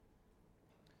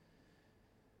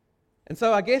And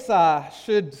so I guess I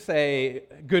should say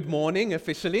good morning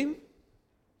officially.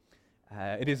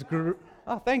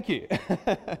 Thank you.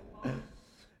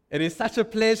 It is such a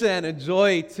pleasure and a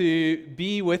joy to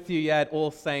be with you here at All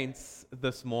Saints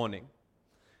this morning.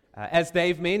 As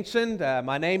Dave mentioned,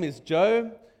 my name is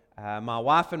Joe. My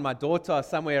wife and my daughter are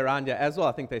somewhere around here as well.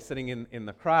 I think they're sitting in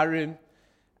the cry room.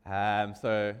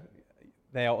 So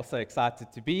they are also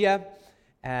excited to be here.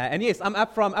 And yes, I'm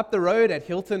up the road at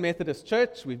Hilton Methodist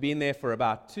Church. We've been there for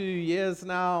about 2 years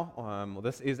now.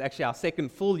 This is actually our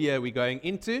second full year we're going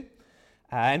into.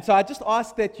 And so I just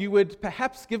ask that you would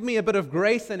perhaps give me a bit of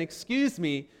grace and excuse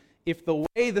me if the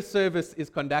way the service is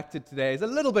conducted today is a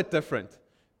little bit different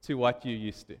to what you're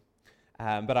used to.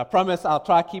 But I promise I'll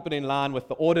try to keep it in line with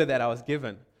the order that I was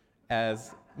given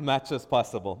as much as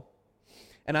possible.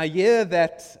 And I hear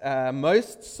that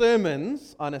most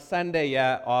sermons on a Sunday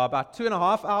here are about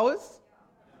 2.5 hours. Is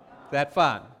that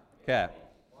fine? Okay.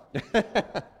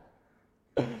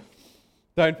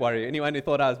 Don't worry. Anyone who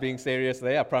thought I was being serious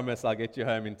there, I promise I'll get you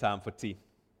home in time for tea.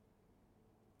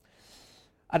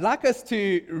 I'd like us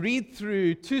to read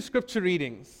through 2 scripture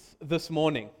readings this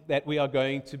morning that we are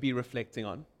going to be reflecting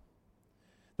on.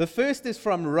 The first is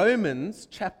from Romans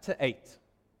chapter 8.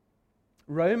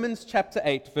 Romans chapter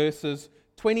 8, verses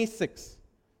 26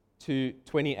 to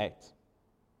 28.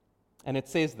 And it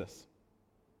says this: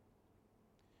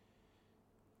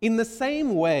 "In the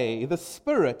same way, the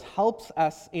Spirit helps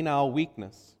us in our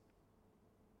weakness.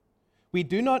 We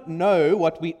do not know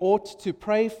what we ought to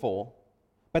pray for,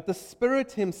 but the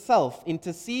Spirit Himself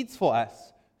intercedes for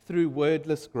us through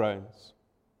wordless groans.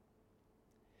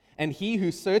 And He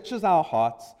who searches our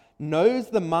hearts knows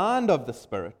the mind of the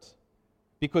Spirit,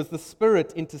 because the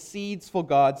Spirit intercedes for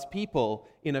God's people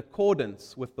in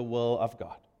accordance with the will of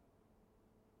God.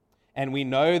 And we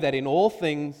know that in all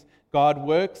things God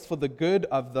works for the good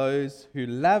of those who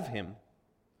love Him,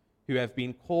 who have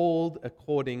been called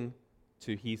according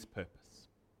to His purpose."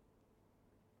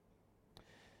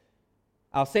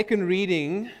 Our second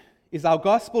reading is our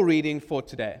gospel reading for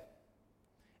today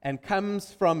and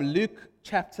comes from Luke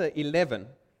chapter 11,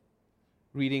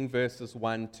 reading verses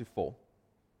 1 to 4.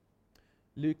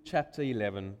 Luke chapter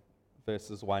 11,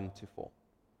 verses 1 to 4.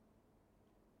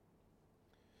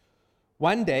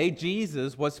 "One day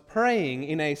Jesus was praying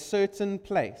in a certain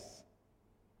place.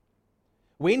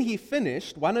 When he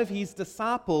finished, one of his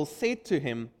disciples said to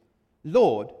him,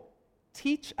 'Lord,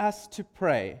 teach us to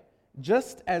pray,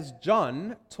 just as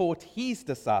John taught his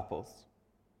disciples.'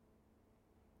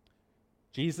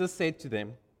 Jesus said to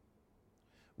them,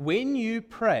 'When you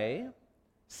pray,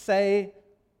 say,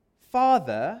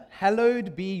 Father,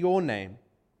 hallowed be your name.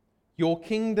 Your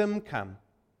kingdom come.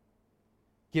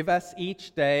 Give us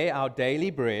each day our daily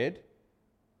bread.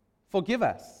 Forgive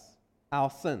us our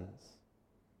sins,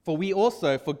 for we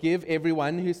also forgive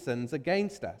everyone who sins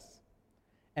against us.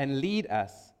 And lead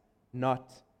us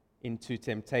not into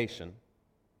temptation.'"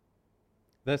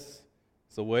 This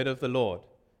is the word of the Lord.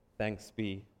 Thanks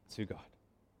be to God.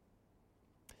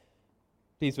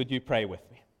 Please, would you pray with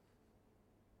me?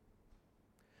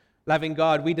 Loving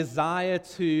God, we desire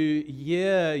to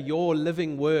hear your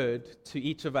living word to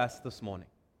each of us this morning.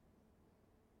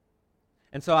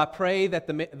 And so I pray that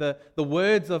the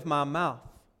words of my mouth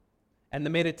and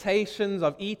the meditations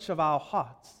of each of our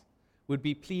hearts would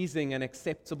be pleasing and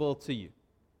acceptable to you.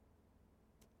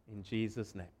 In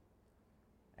Jesus' name,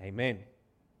 amen.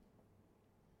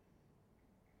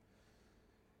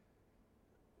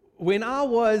 When I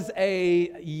was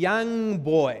a young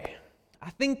boy, I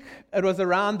think it was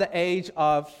around the age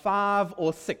of 5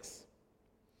 or 6,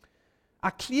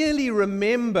 I clearly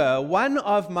remember one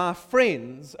of my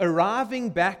friends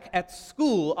arriving back at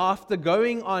school after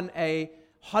going on a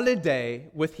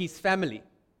holiday with his family.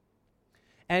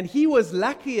 And he was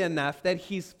lucky enough that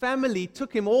his family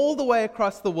took him all the way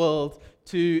across the world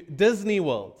to Disney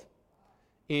World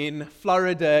in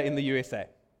Florida in the USA.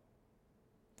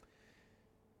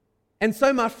 And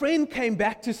so my friend came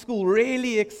back to school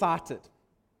really excited.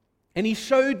 And he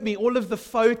showed me all of the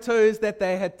photos that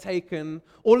they had taken,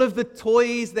 all of the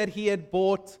toys that he had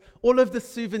bought, all of the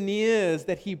souvenirs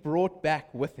that he brought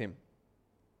back with him.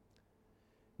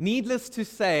 Needless to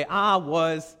say, I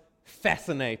was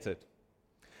fascinated.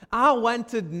 I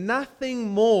wanted nothing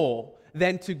more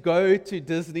than to go to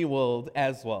Disney World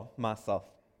as well, myself.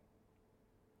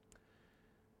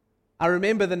 I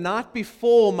remember the night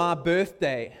before my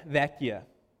birthday that year,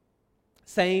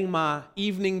 saying my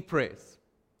evening prayers.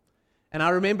 And I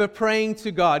remember praying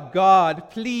to God, "God,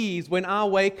 please, when I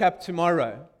wake up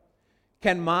tomorrow,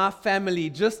 can my family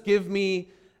just give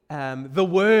me the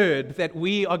word that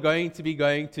we are going to be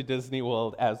going to Disney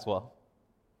World as well?"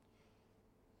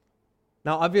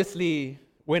 Now, obviously,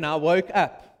 when I woke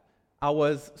up, I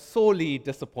was sorely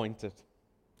disappointed.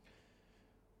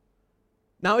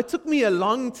 Now, it took me a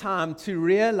long time to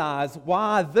realize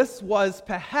why this was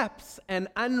perhaps an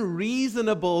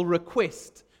unreasonable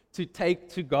request to take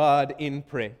to God in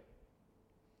prayer.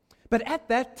 But at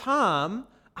that time,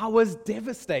 I was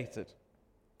devastated.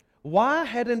 Why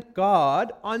hadn't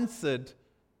God answered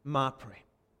my prayer?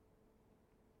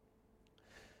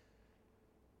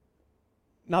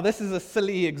 Now, this is a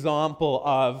silly example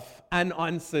of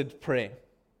unanswered prayer.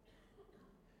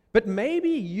 But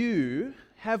maybe you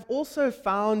have also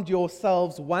found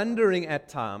yourselves wondering at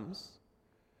times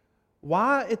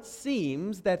why it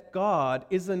seems that God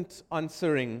isn't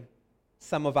answering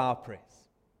some of our prayers.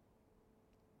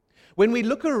 When we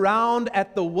look around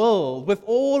at the world with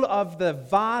all of the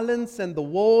violence and the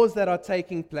wars that are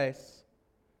taking place,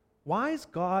 why is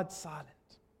God silent?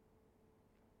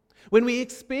 When we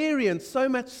experience so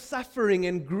much suffering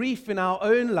and grief in our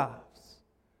own lives,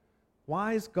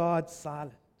 why is God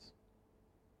silent?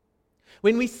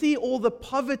 When we see all the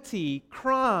poverty,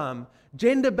 crime,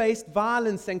 gender-based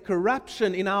violence and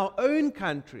corruption in our own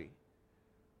country,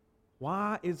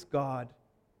 why is God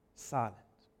silent?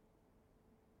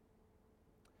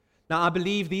 Now, I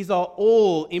believe these are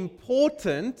all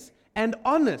important and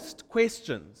honest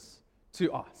questions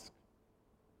to ask.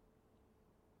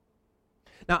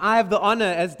 Now, I have the honor,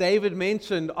 as David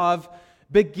mentioned, of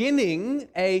beginning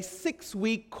a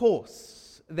 6-week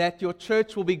course that your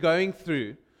church will be going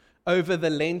through over the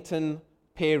Lenten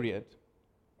period.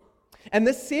 And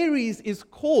this series is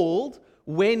called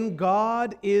When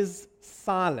God is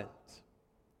Silent.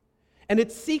 And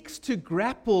it seeks to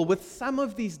grapple with some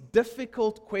of these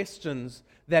difficult questions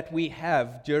that we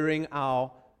have during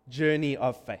our journey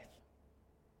of faith.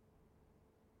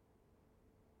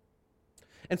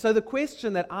 And so the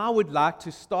question that I would like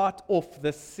to start off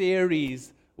the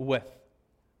series with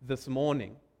this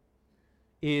morning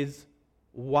is,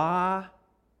 why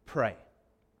pray?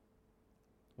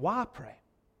 Why pray?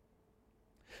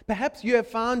 Perhaps you have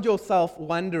found yourself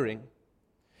wondering,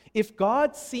 if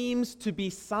God seems to be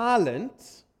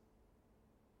silent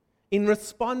in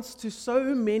response to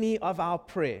so many of our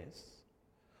prayers,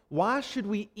 why should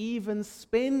we even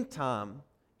spend time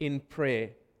in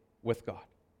prayer with God?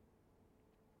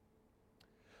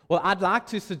 Well, I'd like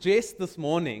to suggest this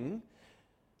morning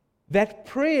that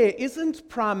prayer isn't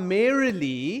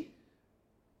primarily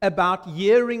about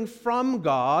hearing from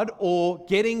God or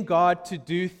getting God to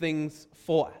do things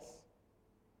for us.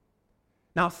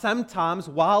 Now, sometimes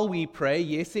while we pray,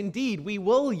 yes, indeed, we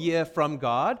will hear from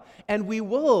God and we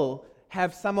will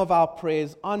have some of our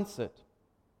prayers answered.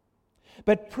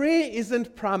 But prayer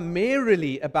isn't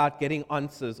primarily about getting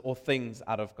answers or things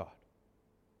out of God.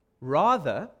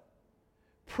 Rather,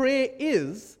 prayer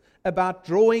is about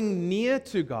drawing near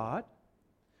to God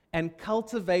and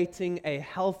cultivating a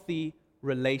healthy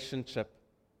relationship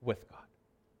with God.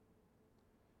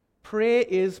 Prayer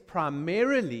is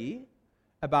primarily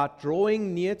about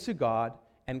drawing near to God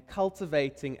and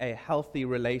cultivating a healthy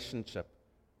relationship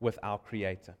with our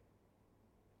Creator.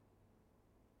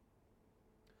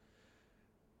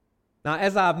 Now,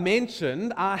 as I've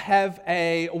mentioned, I have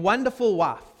a wonderful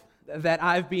wife that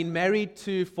I've been married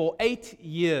to for 8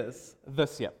 years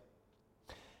this year.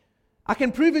 I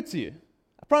can prove it to you.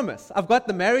 I promise. I've got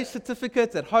the marriage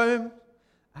certificate at home.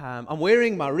 I'm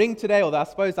wearing my ring today, although I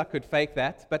suppose I could fake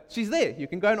that. But she's there. You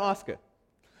can go and ask her.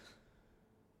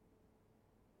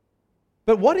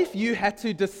 But what if you had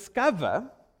to discover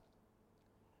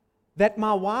that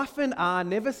my wife and I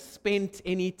never spent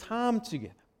any time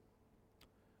together?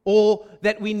 Or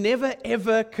that we never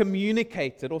ever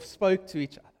communicated or spoke to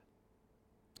each other?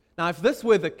 Now, if this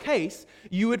were the case,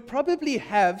 you would probably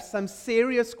have some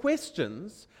serious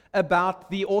questions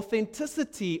about the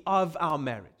authenticity of our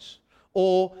marriage,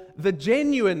 or the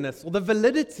genuineness or the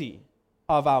validity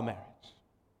of our marriage.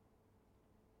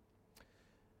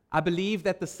 I believe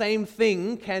that the same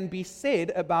thing can be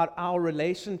said about our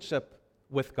relationship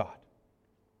with God.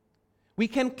 We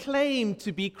can claim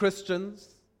to be Christians.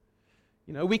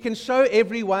 We can show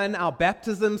everyone our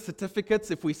baptism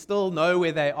certificates if we still know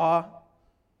where they are.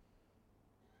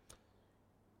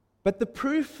 But the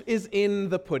proof is in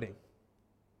the pudding.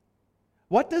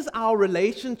 What does our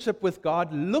relationship with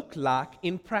God look like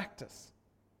in practice?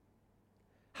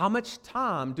 How much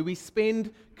time do we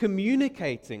spend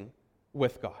communicating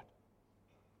with God?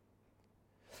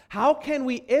 How can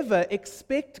we ever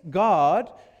expect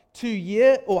God to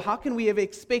hear, or how can we ever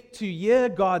expect to hear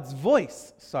God's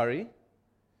voice,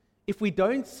 if we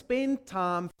don't spend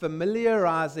time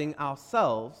familiarizing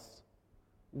ourselves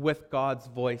with God's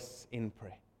voice in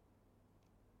prayer?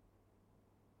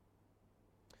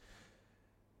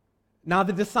 Now,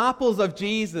 the disciples of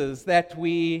Jesus that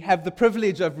we have the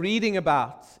privilege of reading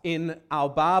about in our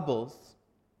Bibles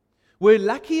were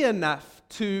lucky enough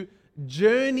to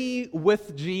journey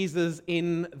with Jesus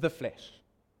in the flesh.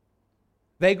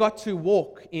 They got to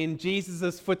walk in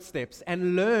Jesus' footsteps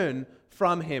and learn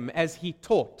from him as he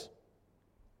taught.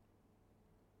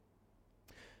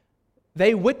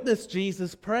 They witnessed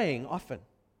Jesus praying often.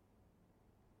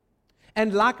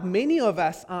 And like many of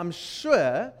us, I'm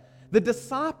sure, the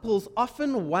disciples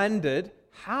often wondered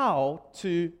how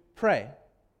to pray,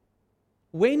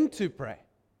 when to pray,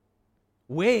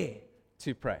 where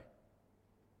to pray.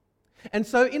 And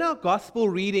so in our gospel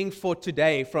reading for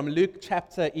today from Luke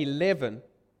chapter 11,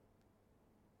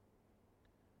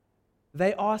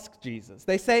 they ask Jesus,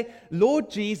 they say, "Lord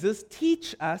Jesus,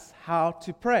 teach us how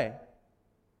to pray."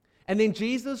 And then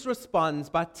Jesus responds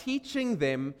by teaching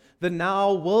them the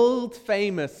now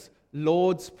world-famous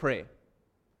Lord's Prayer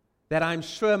that I'm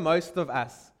sure most of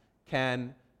us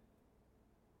can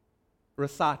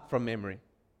recite from memory.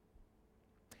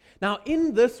 Now,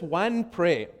 in this one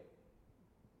prayer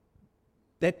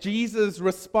that Jesus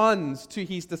responds to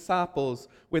his disciples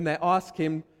when they ask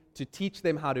him to teach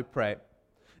them how to pray,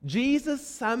 Jesus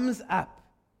sums up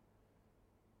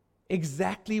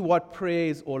exactly what prayer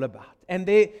is all about. And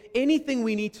anything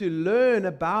we need to learn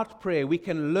about prayer, we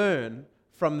can learn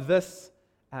from this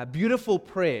beautiful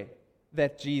prayer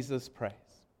that Jesus prays.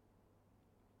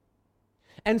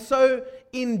 And so,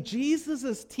 in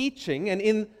Jesus' teaching and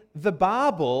in the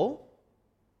Bible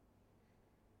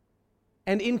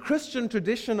and in Christian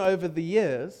tradition over the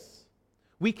years,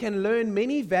 we can learn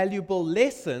many valuable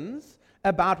lessons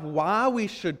about why we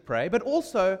should pray, but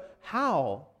also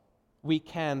how we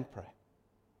can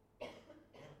pray.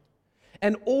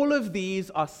 And all of these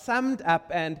are summed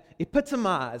up and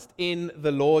epitomized in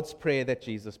the Lord's Prayer that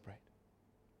Jesus prayed.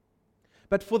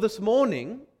 But for this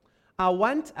morning, I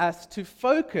want us to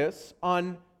focus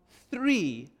on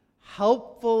 3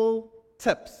 helpful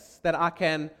tips that I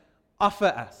can offer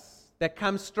us that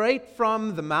come straight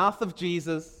from the mouth of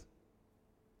Jesus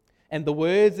and the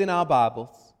words in our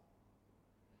Bibles.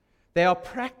 They are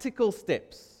practical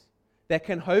steps that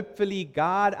can hopefully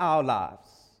guide our lives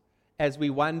as we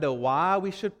wonder why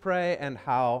we should pray and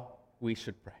how we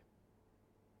should pray.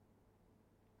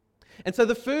 And so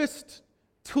the first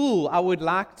tool I would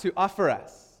like to offer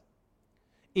us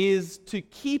is to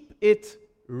keep it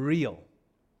real.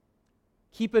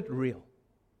 Keep it real.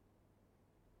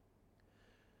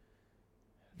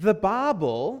 The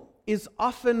Bible is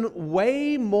often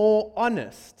way more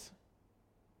honest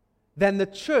than the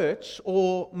church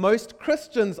or most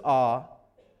Christians are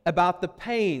about the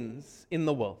pains in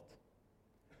the world,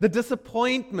 the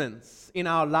disappointments in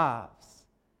our lives,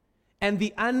 and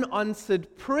the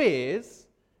unanswered prayers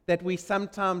that we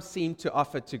sometimes seem to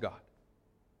offer to God.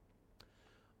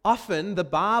 Often, the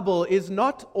Bible is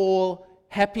not all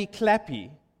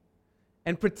happy-clappy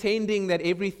and pretending that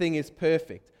everything is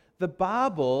perfect. The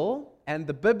Bible and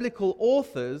the biblical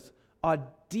authors are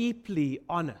deeply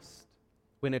honest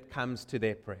when it comes to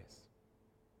their prayers.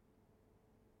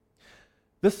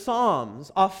 The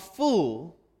Psalms are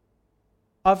full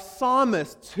of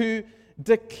psalmists who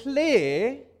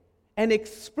declare and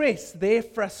express their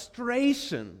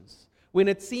frustrations when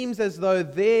it seems as though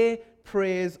their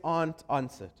prayers aren't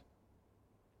answered,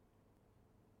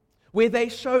 where they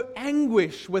show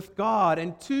anguish with God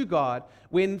and to God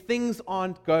when things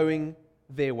aren't going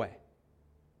their way.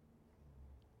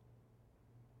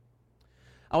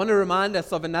 I want to remind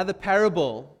us of another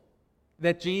parable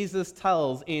that Jesus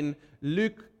tells in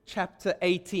Luke chapter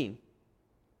 18.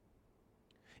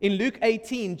 In Luke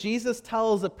 18, Jesus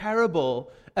tells a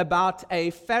parable about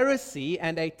a Pharisee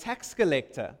and a tax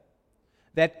collector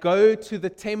that go to the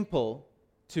temple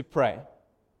to pray.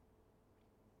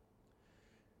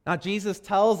 Now, Jesus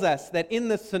tells us that in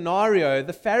this scenario,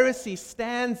 the Pharisee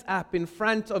stands up in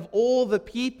front of all the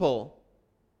people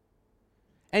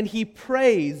and he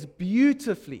prays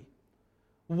beautifully,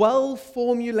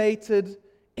 well-formulated,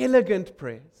 elegant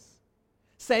prayers,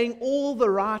 saying all the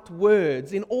right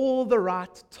words in all the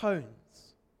right tones.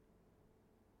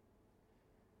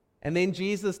 And then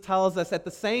Jesus tells us at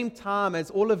the same time as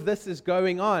all of this is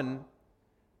going on,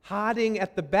 hiding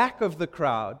at the back of the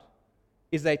crowd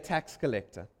is a tax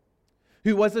collector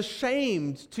who was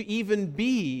ashamed to even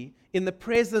be in the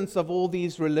presence of all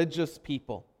these religious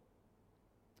people.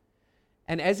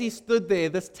 And as he stood there,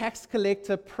 this tax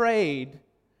collector prayed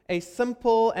a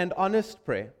simple and honest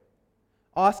prayer,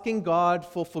 asking God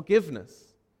for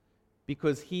forgiveness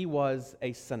because he was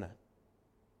a sinner.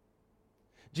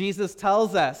 Jesus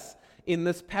tells us in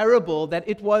this parable that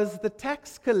it was the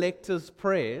tax collector's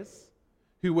prayers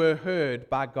who were heard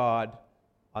by God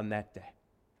on that day.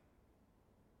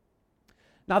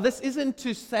 Now, this isn't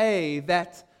to say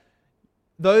that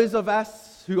those of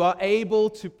us who are able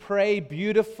to pray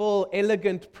beautiful,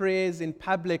 elegant prayers in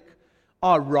public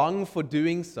are wrong for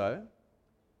doing so.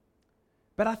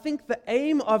 But I think the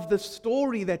aim of the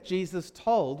story that Jesus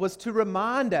told was to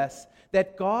remind us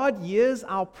that God hears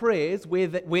our prayers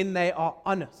when they are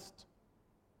honest,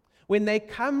 when they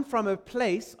come from a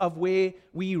place of where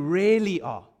we really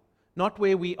are, not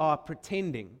where we are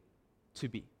pretending to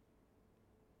be.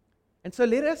 And so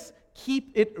let us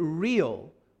keep it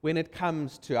real when it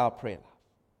comes to our prayer life.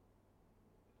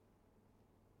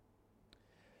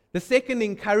 The second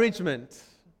encouragement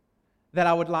that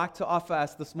I would like to offer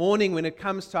us this morning when it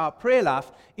comes to our prayer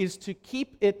life is to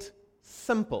keep it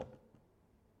simple.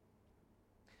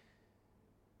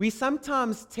 We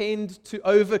sometimes tend to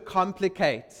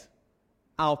overcomplicate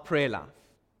our prayer life,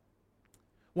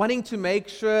 wanting to make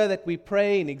sure that we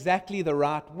pray in exactly the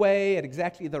right way, at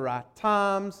exactly the right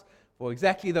times, for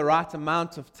exactly the right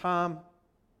amount of time.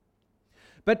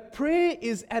 But prayer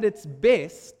is at its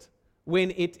best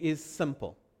when it is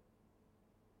simple.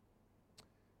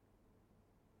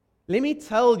 Let me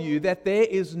tell you that there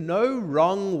is no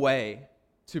wrong way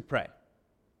to pray.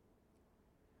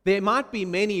 There might be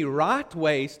many right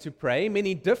ways to pray,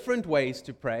 many different ways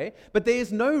to pray, but there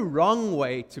is no wrong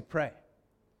way to pray.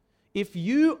 If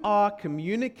you are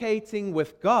communicating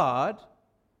with God,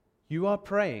 you are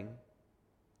praying,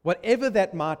 whatever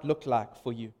that might look like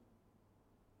for you.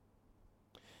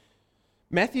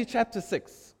 Matthew chapter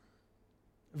 6,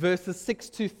 verses 6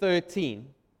 to 13,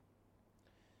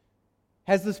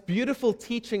 has this beautiful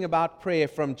teaching about prayer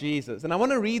from Jesus. And I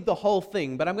want to read the whole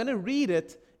thing, but I'm going to read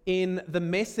it in the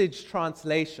Message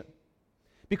translation,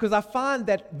 because I find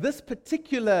that this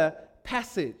particular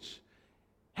passage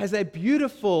has a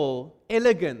beautiful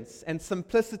elegance and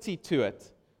simplicity to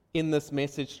it in this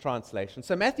Message translation.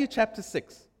 So Matthew chapter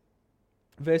 6,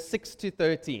 verse 6 to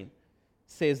 13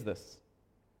 says this: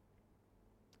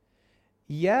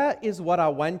 "Here is what I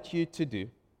want you to do.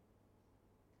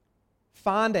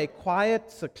 Find a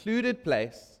quiet, secluded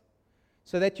place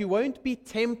so that you won't be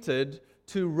tempted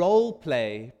to role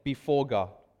play before God."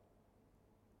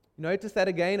 Notice that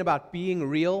again about being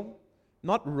real,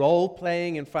 not role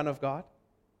playing in front of God.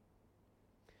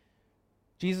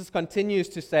 Jesus continues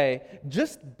to say,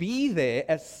 just be there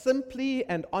as simply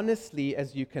and honestly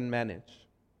as you can manage.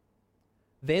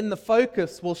 Then the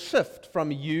focus will shift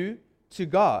from you to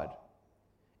God,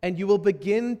 and you will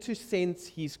begin to sense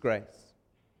His grace.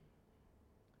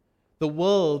 The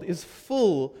world is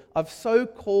full of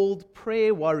so-called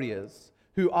prayer warriors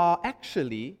who are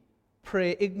actually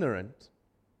prayer ignorant.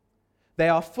 They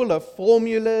are full of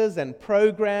formulas and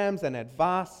programs and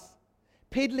advice,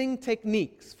 peddling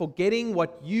techniques for getting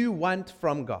what you want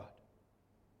from God.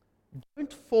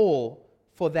 Don't fall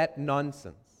for that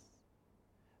nonsense.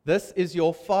 This is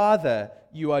your Father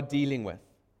you are dealing with,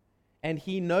 and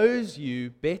He knows you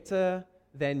better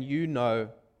than you know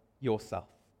yourself.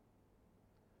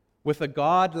 With a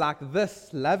God like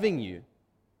this loving you,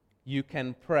 you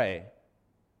can pray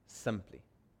simply.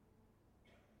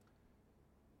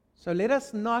 So let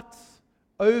us not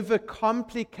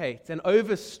overcomplicate and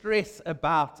overstress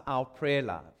about our prayer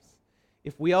lives.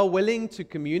 If we are willing to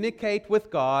communicate with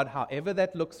God, however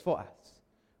that looks for us,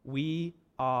 we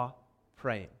are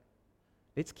praying.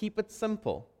 Let's keep it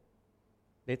simple.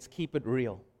 Let's keep it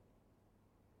real.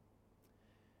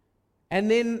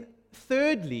 And then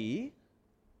thirdly,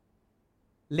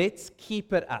 let's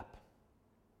keep it up.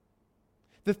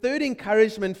 The third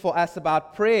encouragement for us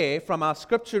about prayer from our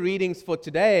scripture readings for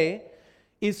today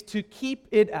is to keep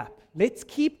it up. Let's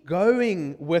keep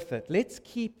going with it. Let's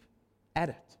keep at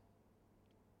it.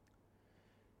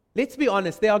 Let's be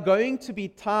honest, there are going to be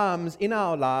times in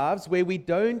our lives where we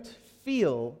don't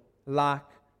feel like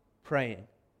praying.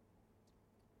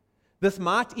 This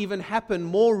might even happen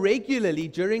more regularly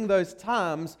during those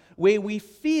times where we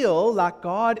feel like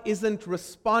God isn't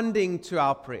responding to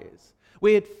our prayers,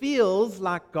 where it feels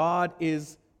like God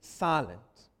is silent.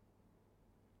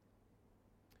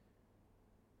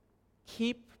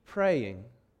 Keep praying.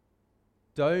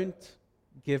 Don't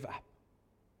give up.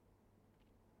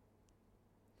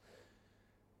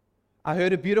 I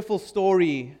heard a beautiful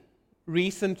story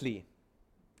recently,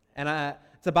 and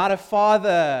it's about a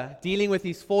father dealing with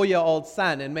his 4-year-old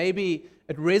son, and maybe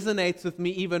it resonates with me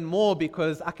even more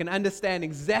because I can understand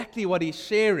exactly what he's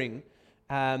sharing.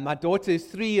 My daughter is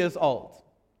 3 years old.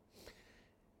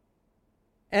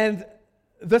 And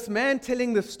this man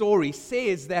telling the story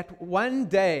says that one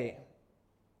day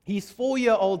his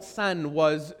 4-year-old son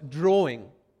was drawing.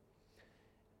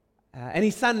 And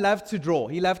his son loved to draw.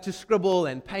 He loved to scribble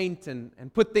and paint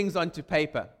and put things onto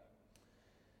paper.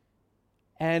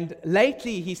 And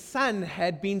lately, his son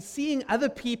had been seeing other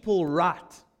people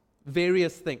write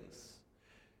various things.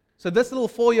 So this little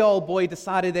 4-year-old boy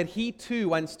decided that he too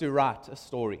wants to write a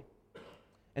story.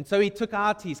 And so he took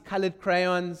out his colored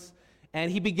crayons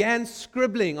and he began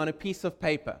scribbling on a piece of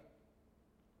paper.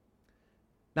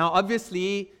 Now,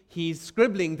 obviously, his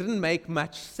scribbling didn't make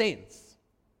much sense.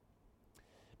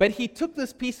 But he took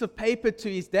this piece of paper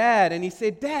to his dad and he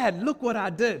said, "Dad, look what I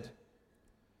did."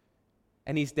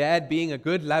 And his dad, being a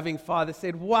good, loving father,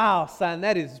 said, "Wow, son,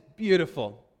 that is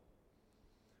beautiful.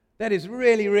 That is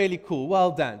really, really cool.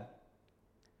 Well done."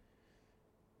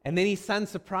 And then his son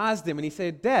surprised him and he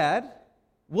said, "Dad,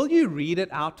 will you read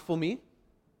it out for me?"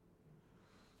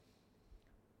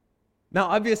 Now,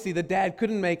 obviously, the dad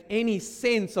couldn't make any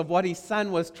sense of what his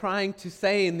son was trying to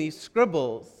say in these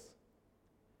scribbles.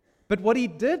 But what he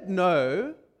did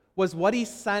know was what his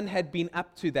son had been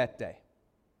up to that day.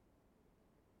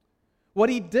 What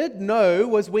he did know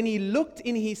was when he looked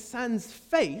in his son's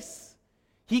face,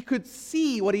 he could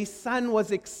see what his son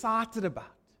was excited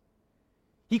about.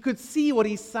 He could see what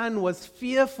his son was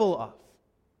fearful of.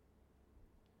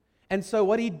 And so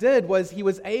what he did was he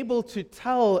was able to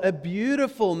tell a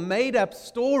beautiful, made-up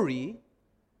story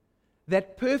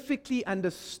that perfectly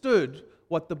understood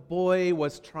what the boy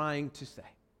was trying to say.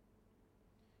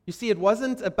 You see, it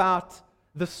wasn't about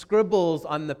the scribbles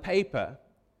on the paper.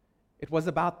 It was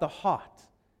about the heart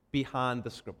behind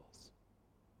the scribbles.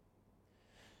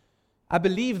 I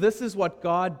believe this is what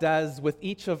God does with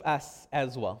each of us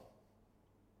as well.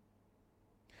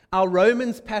 Our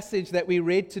Romans passage that we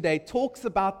read today talks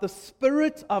about the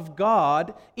Spirit of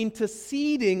God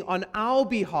interceding on our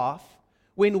behalf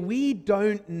when we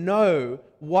don't know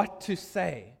what to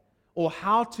say or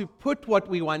how to put what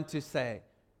we want to say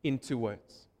into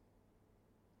words.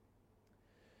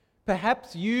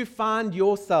 Perhaps you find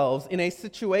yourselves in a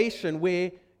situation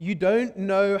where you don't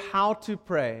know how to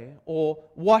pray or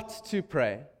what to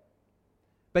pray,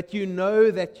 but you know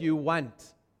that you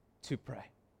want to pray.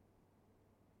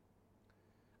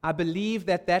 I believe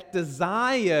that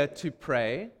desire to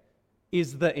pray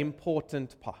is the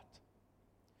important part.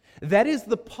 That is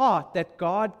the part that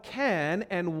God can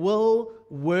and will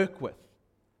work with,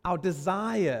 our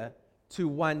desire to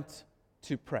want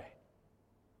to pray.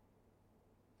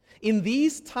 In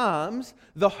these times,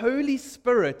 the Holy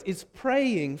Spirit is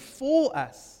praying for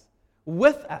us,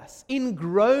 with us, in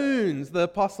groans, the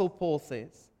Apostle Paul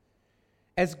says,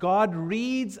 as God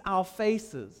reads our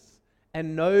faces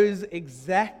and knows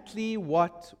exactly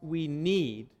what we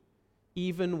need,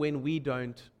 even when we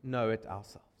don't know it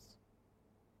ourselves.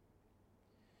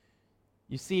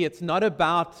 You see, it's not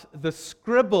about the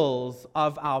scribbles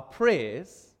of our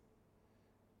prayers,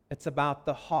 it's about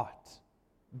the heart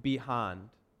behind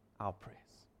our prayers.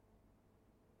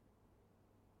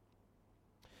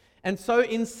 And so,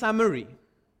 in summary,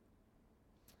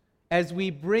 as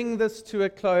we bring this to a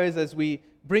close, as we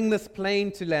bring this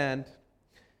plane to land,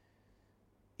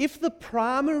 if the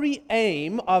primary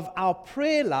aim of our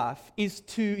prayer life is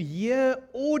to hear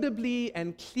audibly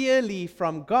and clearly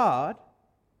from God,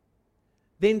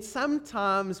 then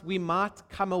sometimes we might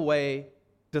come away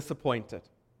disappointed.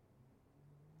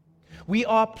 We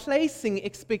are placing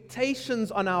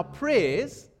expectations on our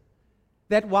prayers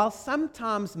that, while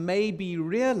sometimes may be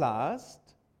realized,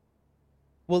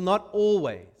 will not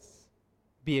always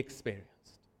be experienced.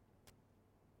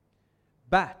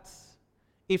 But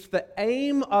if the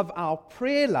aim of our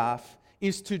prayer life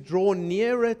is to draw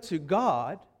nearer to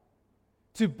God,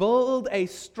 to build a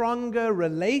stronger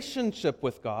relationship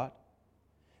with God,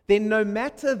 then no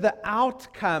matter the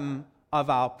outcome of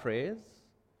our prayers,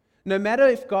 no matter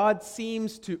if God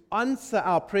seems to answer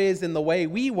our prayers in the way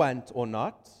we want or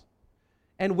not,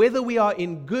 and whether we are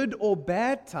in good or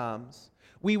bad times,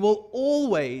 we will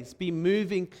always be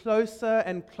moving closer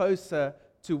and closer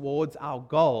towards our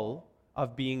goal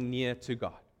of being near to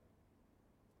God.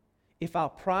 If our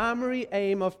primary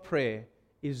aim of prayer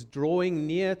is drawing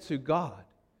near to God,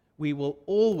 we will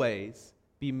always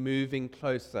be moving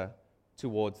closer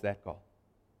towards that goal.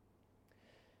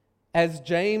 As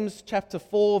James chapter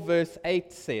 4 verse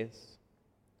 8 says,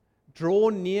 "Draw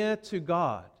near to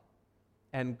God,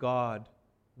 and God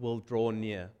will draw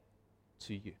near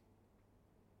to you."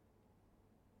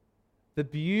 The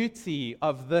beauty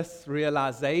of this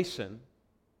realization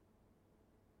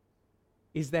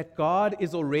is that God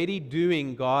is already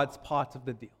doing God's part of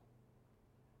the deal.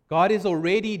 God is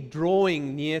already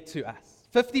drawing near to us.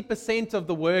 50% of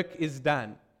the work is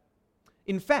done.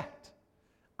 In fact,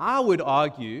 I would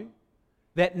argue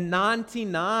that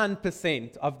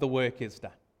 99% of the work is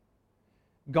done.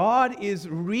 God is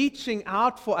reaching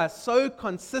out for us so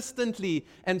consistently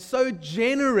and so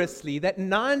generously that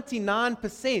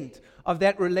 99% of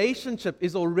that relationship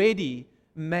is already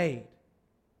made.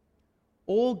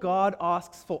 All God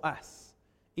asks for us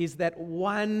is that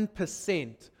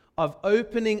 1% of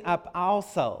opening up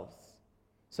ourselves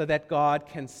so that God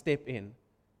can step in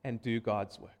and do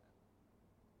God's work.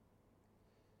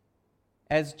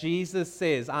 As Jesus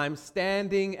says, I'm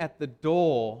standing at the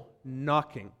door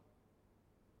knocking.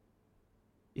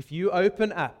 If you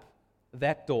open up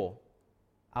that door,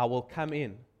 I will come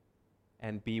in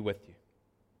and be with you.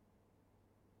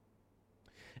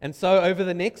 And so over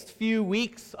the next few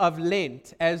weeks of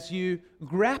Lent, as you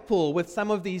grapple with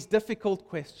some of these difficult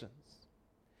questions,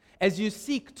 as you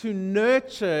seek to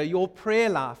nurture your prayer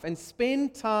life and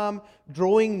spend time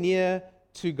drawing near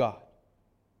to God,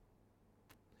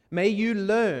 may you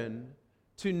learn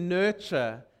to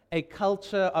nurture a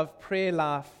culture of prayer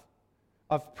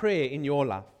in your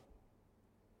life.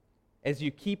 As you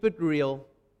keep it real,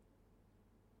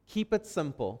 keep it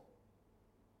simple,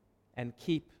 and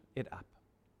keep it up.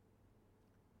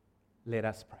 Let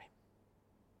us pray.